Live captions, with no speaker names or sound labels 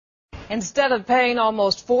Instead of paying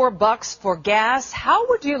almost $4 for gas, how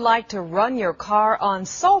would you like to run your car on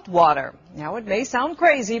salt water? Now, it may sound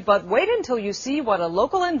crazy, but wait until you see what a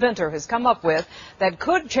local inventor has come up with that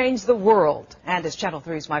could change the world. And as Channel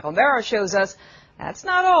 3's Michael Mara shows us, that's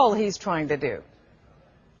not all he's trying to do.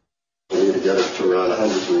 We need to get it to around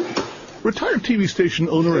 100. Retired TV station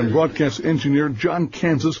owner and broadcast engineer John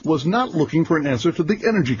Kansas was not looking for an answer to the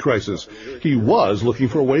energy crisis. He was looking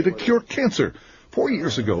for a way to cure cancer. 4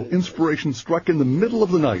 years ago, inspiration struck in the middle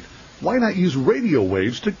of the night. Why not use radio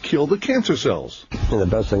waves to kill the cancer cells? And the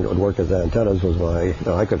best thing that would work as antennas was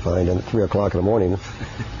I could find at 3 o'clock in the morning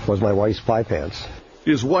was my wife's pie pants.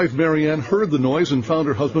 His wife, Marianne, heard the noise and found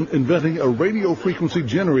her husband inventing a radio frequency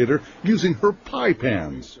generator using her pie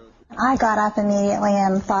pans. I got up immediately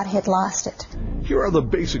and thought he'd lost it. Here are the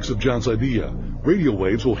basics of John's idea. Radio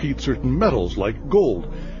waves will heat certain metals like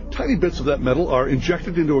gold. Tiny bits of that metal are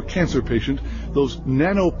injected into a cancer patient. Those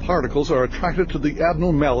nanoparticles are attracted to the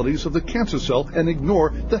abnormalities of the cancer cell and ignore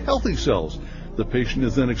the healthy cells. The patient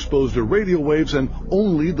is then exposed to radio waves and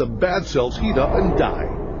only the bad cells heat up and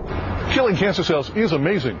die. Killing cancer cells is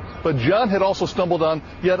amazing, but John had also stumbled on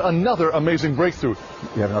yet another amazing breakthrough.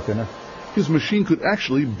 You have enough in there? His machine could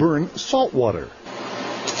actually burn salt water.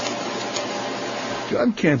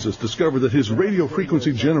 John Kansas discovered that his radio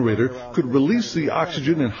frequency generator could release the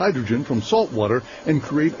oxygen and hydrogen from salt water and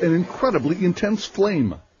create an incredibly intense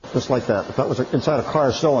flame. Just like that. If that was inside a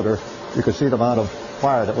car cylinder, you could see the amount of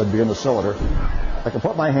fire that would be in the cylinder. I can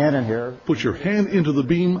put my hand in here. Put your hand into the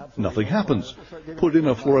beam, nothing happens. Put in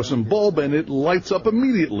a fluorescent bulb and it lights up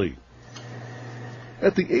immediately.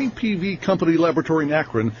 At the APV Company Laboratory in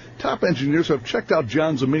Akron, top engineers have checked out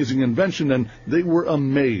John's amazing invention and they were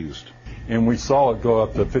amazed. And we saw it go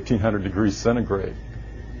up to 1,500 degrees centigrade,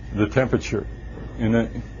 the temperature.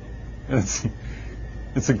 And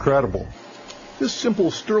it's incredible. This simple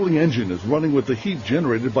Stirling engine is running with the heat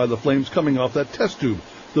generated by the flames coming off that test tube.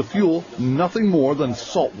 The fuel, nothing more than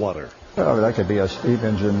salt water. Oh, that could be a steam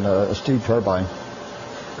engine, a steam turbine.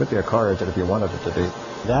 Could be a car engine if you wanted it to be.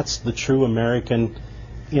 That's the true American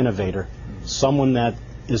innovator. Someone that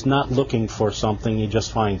is not looking for something, he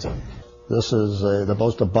just finds it. This is the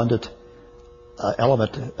most abundant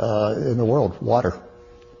element in the world, water.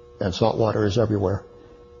 And salt water is everywhere.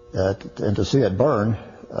 And to see it burn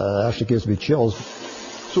actually gives me chills.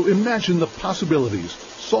 So imagine the possibilities.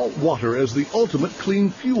 Salt water as the ultimate clean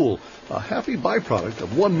fuel, a happy byproduct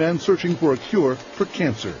of one man searching for a cure for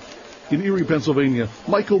cancer. In Erie, Pennsylvania,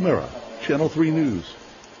 Michael Mara, Channel 3 News.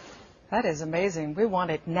 That is amazing. We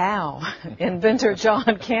want it now. Inventor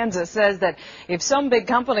John Kansas says that if some big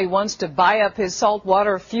company wants to buy up his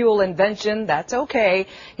saltwater fuel invention, that's okay.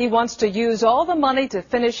 He wants to use all the money to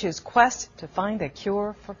finish his quest to find a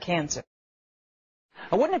cure for cancer.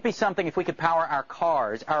 Wouldn't it be something if we could power our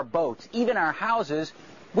cars, our boats, even our houses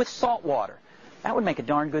with salt water? That would make a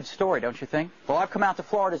darn good story, don't you think? Well, I've come out to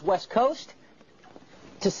Florida's West Coast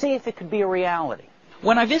to see if it could be a reality.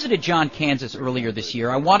 When I visited John Kansas earlier this year,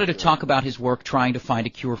 I wanted to talk about his work trying to find a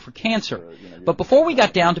cure for cancer. But before we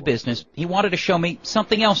got down to business, he wanted to show me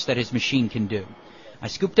something else that his machine can do. I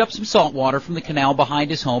scooped up some salt water from the canal behind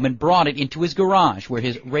his home and brought it into his garage where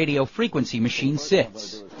his radio frequency machine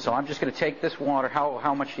sits. So I'm just going to take this water.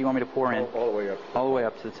 How much do you want me to pour in? All the way up. All the way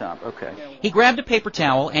up to the top. Okay. He grabbed a paper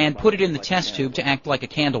towel and put it in the test tube to act like a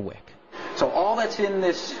candle wick. So all that's in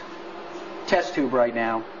this test tube right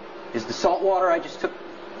now is the salt water I just took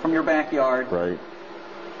from your backyard. Right.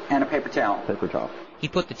 And a paper towel. Paper towel. He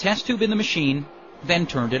put the test tube in the machine, then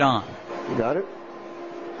turned it on. You got it?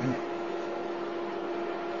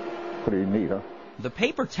 Pretty neat, huh? The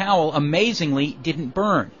paper towel amazingly didn't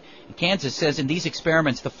burn. Kansas says in these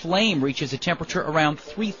experiments the flame reaches a temperature around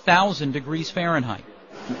 3,000 degrees Fahrenheit.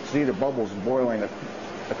 See the bubbles boiling at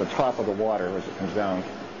the top of the water as it comes down.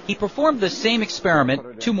 He performed the same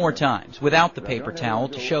experiment 2 more times without the paper towel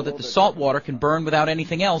to show that the salt water can burn without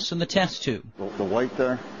anything else in the test tube. The white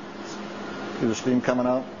there, see the steam coming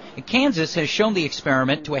out? Kansas has shown the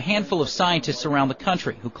experiment to a handful of scientists around the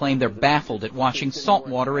country who claim they're baffled at watching salt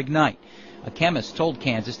water ignite. A chemist told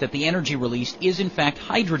Kansas that the energy released is in fact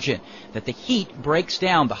hydrogen, that the heat breaks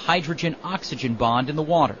down the hydrogen-oxygen bond in the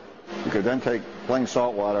water. You could then take plain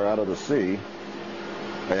salt water out of the sea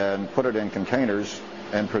and put it in containers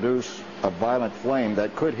and produce a violent flame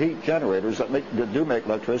that could heat generators that do make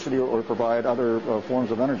electricity or provide other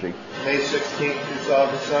forms of energy. May 16,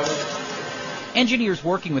 2007. Engineers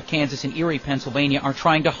working with Kansas in Erie, Pennsylvania are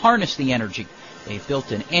trying to harness the energy. They've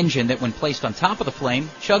built an engine that, when placed on top of the flame,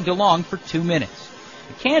 chugged along for 2 minutes.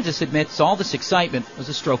 Kansas admits all this excitement was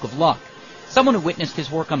a stroke of luck. Someone who witnessed his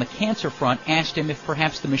work on the cancer front asked him if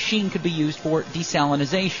perhaps the machine could be used for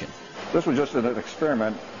desalinization. This was just an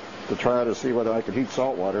experiment to try to see whether I could heat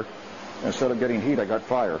salt water. Instead of getting heat, I got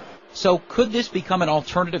fire. So could this become an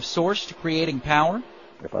alternative source to creating power?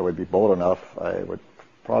 If I would be bold enough, I would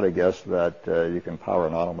probably guess that you can power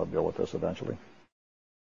an automobile with this eventually.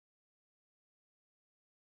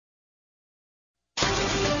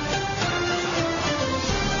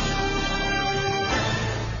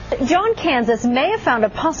 John Kansas may have found a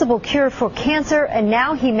possible cure for cancer, and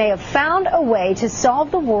now he may have found a way to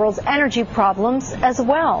solve the world's energy problems as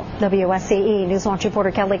well. WSCE News Watch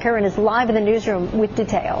reporter Kelly Curran is live in the newsroom with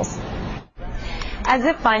details. As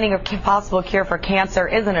if finding a possible cure for cancer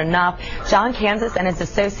isn't enough, John Kansas and his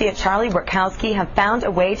associate Charlie Burkowski have found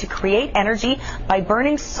a way to create energy by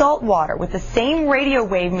burning salt water with the same radio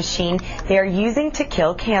wave machine they are using to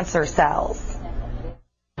kill cancer cells.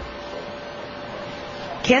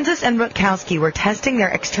 Kansas and Burkowski were testing their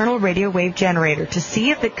external radio wave generator to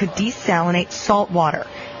see if it could desalinate salt water,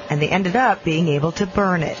 and they ended up being able to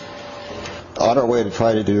burn it. On our way to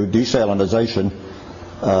try to do desalinization,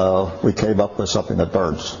 we came up with something that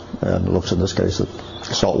burns, and it looks in this case that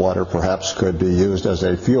salt water perhaps could be used as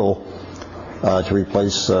a fuel to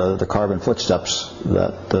replace the carbon footsteps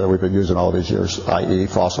that we've been using all these years, i.e.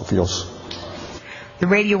 fossil fuels. The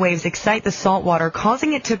radio waves excite the salt water,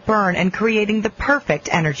 causing it to burn and creating the perfect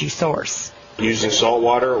energy source. Using salt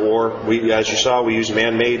water, or as you saw, we used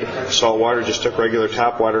man-made salt water, just took regular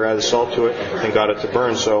tap water, added salt to it, and got it to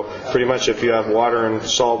burn. So pretty much if you have water and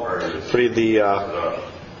salt, the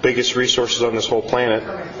biggest resources on this whole planet,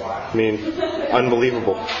 I mean,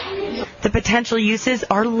 unbelievable. The potential uses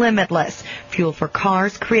are limitless. Fuel for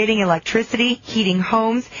cars, creating electricity, heating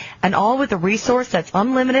homes, and all with a resource that's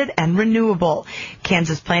unlimited and renewable.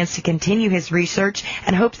 Kansas plans to continue his research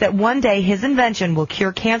and hopes that one day his invention will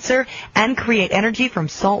cure cancer and create energy from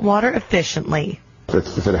salt water efficiently.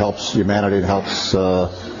 If it helps humanity, it helps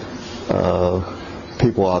people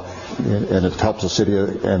out, and it helps the city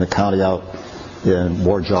and the county out in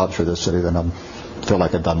more jobs for this city, then I feel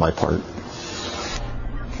like I've done my part.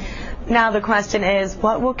 Now the question is,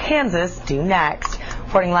 what will Kansas do next?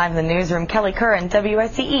 Reporting live in the newsroom, Kelly Curran,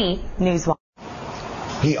 WSCE News Watch.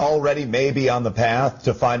 He already may be on the path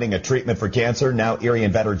to finding a treatment for cancer. Now Erie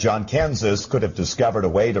inventor John Kansas could have discovered a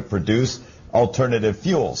way to produce alternative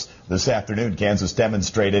fuels. This afternoon, Kansas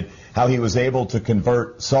demonstrated how he was able to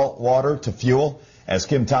convert salt water to fuel. As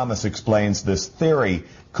Kim Thomas explains, this theory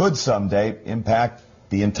could someday impact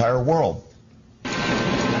the entire world.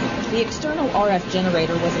 The external RF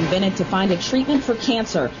generator was invented to find a treatment for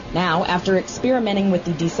cancer. Now, after experimenting with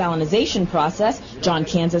the desalinization process, John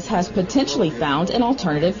Kansas has potentially found an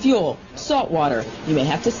alternative fuel, salt water. You may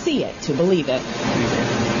have to see it to believe it.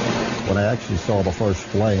 When I actually saw the first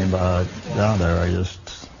flame down there, I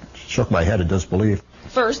just shook my head in disbelief.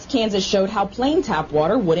 First, Kansas showed how plain tap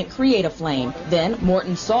water wouldn't create a flame. Then,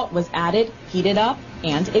 Morton salt was added, heated up,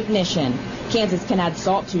 and ignition. Kansas can add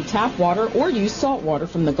salt to tap water or use salt water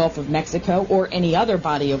from the Gulf of Mexico or any other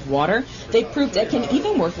body of water. They proved it can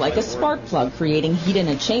even work like a spark plug, creating heat in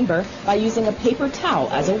a chamber by using a paper towel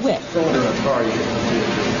as a wick.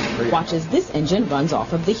 Watch as this engine runs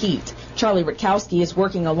off of the heat. Charlie Burkowski is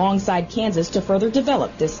working alongside Kansas to further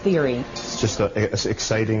develop this theory. It's just it's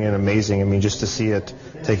exciting and amazing. I mean, just to see it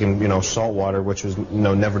taking, salt water, which was,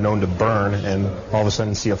 never known to burn, and all of a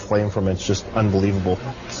sudden see a flame from it. It's just unbelievable.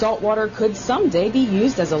 Salt water could someday be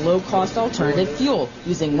used as a low-cost alternative fuel,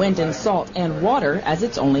 using wind and salt and water as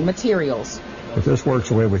its only materials. If this works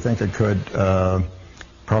the way we think it could,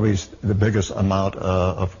 probably the biggest amount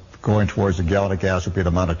of going towards a gallon of gas would be the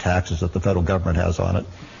amount of taxes that the federal government has on it.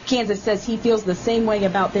 Kansas says he feels the same way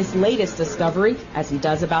about this latest discovery as he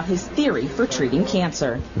does about his theory for treating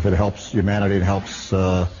cancer. If it helps humanity, it helps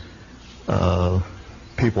people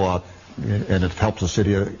out, and it helps the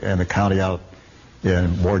city and the county out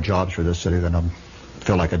in more jobs for this city, then I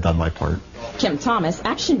feel like I've done my part. Kim Thomas,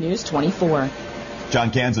 Action News 24.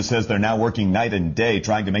 John Kansas says they're now working night and day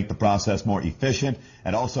trying to make the process more efficient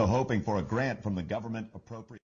and also hoping for a grant from the government appropriate.